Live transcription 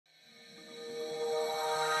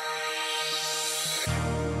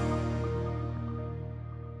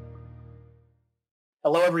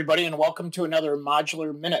Hello, everybody, and welcome to another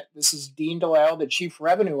Modular Minute. This is Dean DeLisle, the Chief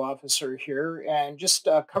Revenue Officer here, and just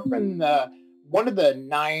covering one of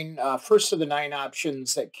the first of the nine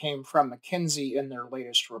options that came from McKinsey in their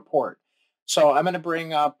latest report. So I'm going to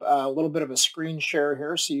bring up a little bit of a screen share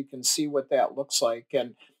here so you can see what that looks like.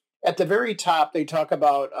 And at the very top, they talk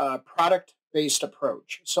about a product-based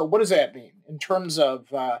approach. So what does that mean in terms of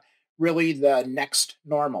really the next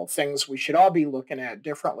normal things we should all be looking at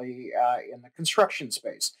differently in the construction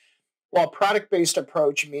space? Well, product-based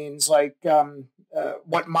approach means like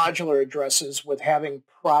what modular addresses with having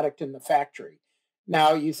product in the factory.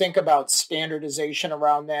 Now, you think about standardization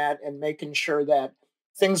around that and making sure that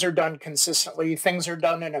things are done consistently, things are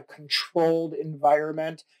done in a controlled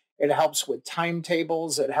environment. It helps with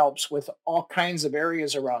timetables. It helps with all kinds of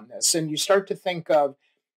areas around this. And you start to think of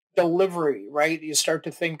delivery, right? You start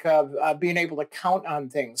to think of being able to count on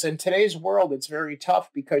things. In today's world, it's very tough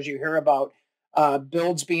because you hear about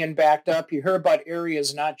builds being backed up. You hear about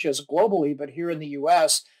areas not just globally, but here in the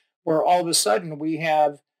U.S., where all of a sudden we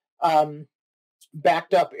have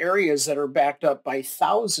backed up areas that are backed up by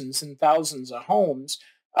thousands and thousands of homes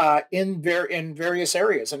in various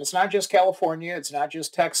areas. And it's not just California, it's not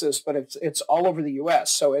just Texas, but it's all over the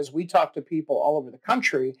U.S. So as we talk to people all over the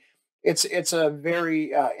country, it's a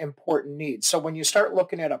very important need. So when you start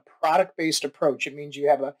looking at a product-based approach, it means you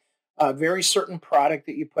have a very certain product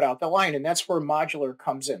that you put out the line, and that's where modular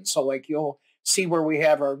comes in. So like you'll see where we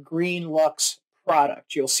have our Green Lux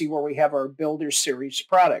product. You'll see where we have our Builder Series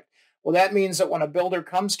product. Well, that means that when a builder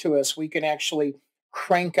comes to us, we can actually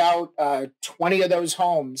crank out 20 of those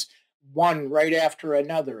homes, one right after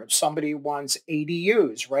another. If somebody wants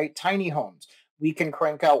ADUs, right, tiny homes, we can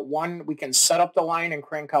crank out one, we can set up the line and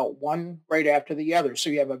crank out one right after the other. So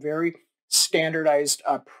you have a very standardized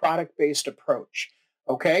product-based approach.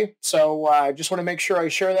 Okay, so I just want to make sure I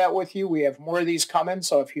share that with you. We have more of these coming.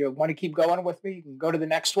 So if you want to keep going with me, you can go to the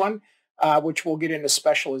next one, which we'll get into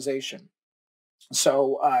specialization.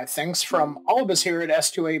 So thanks from all of us here at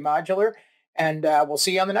S2A Modular, and we'll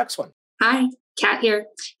see you on the next one. Hi, Kat here,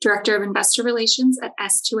 Director of Investor Relations at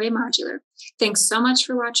S2A Modular. Thanks so much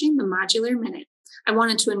for watching the Modular Minute. I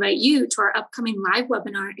wanted to invite you to our upcoming live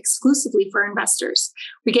webinar exclusively for investors.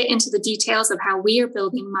 We get into the details of how we are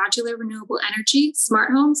building modular renewable energy,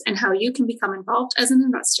 smart homes, and how you can become involved as an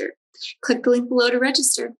investor. Click the link below to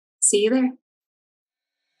register. See you there.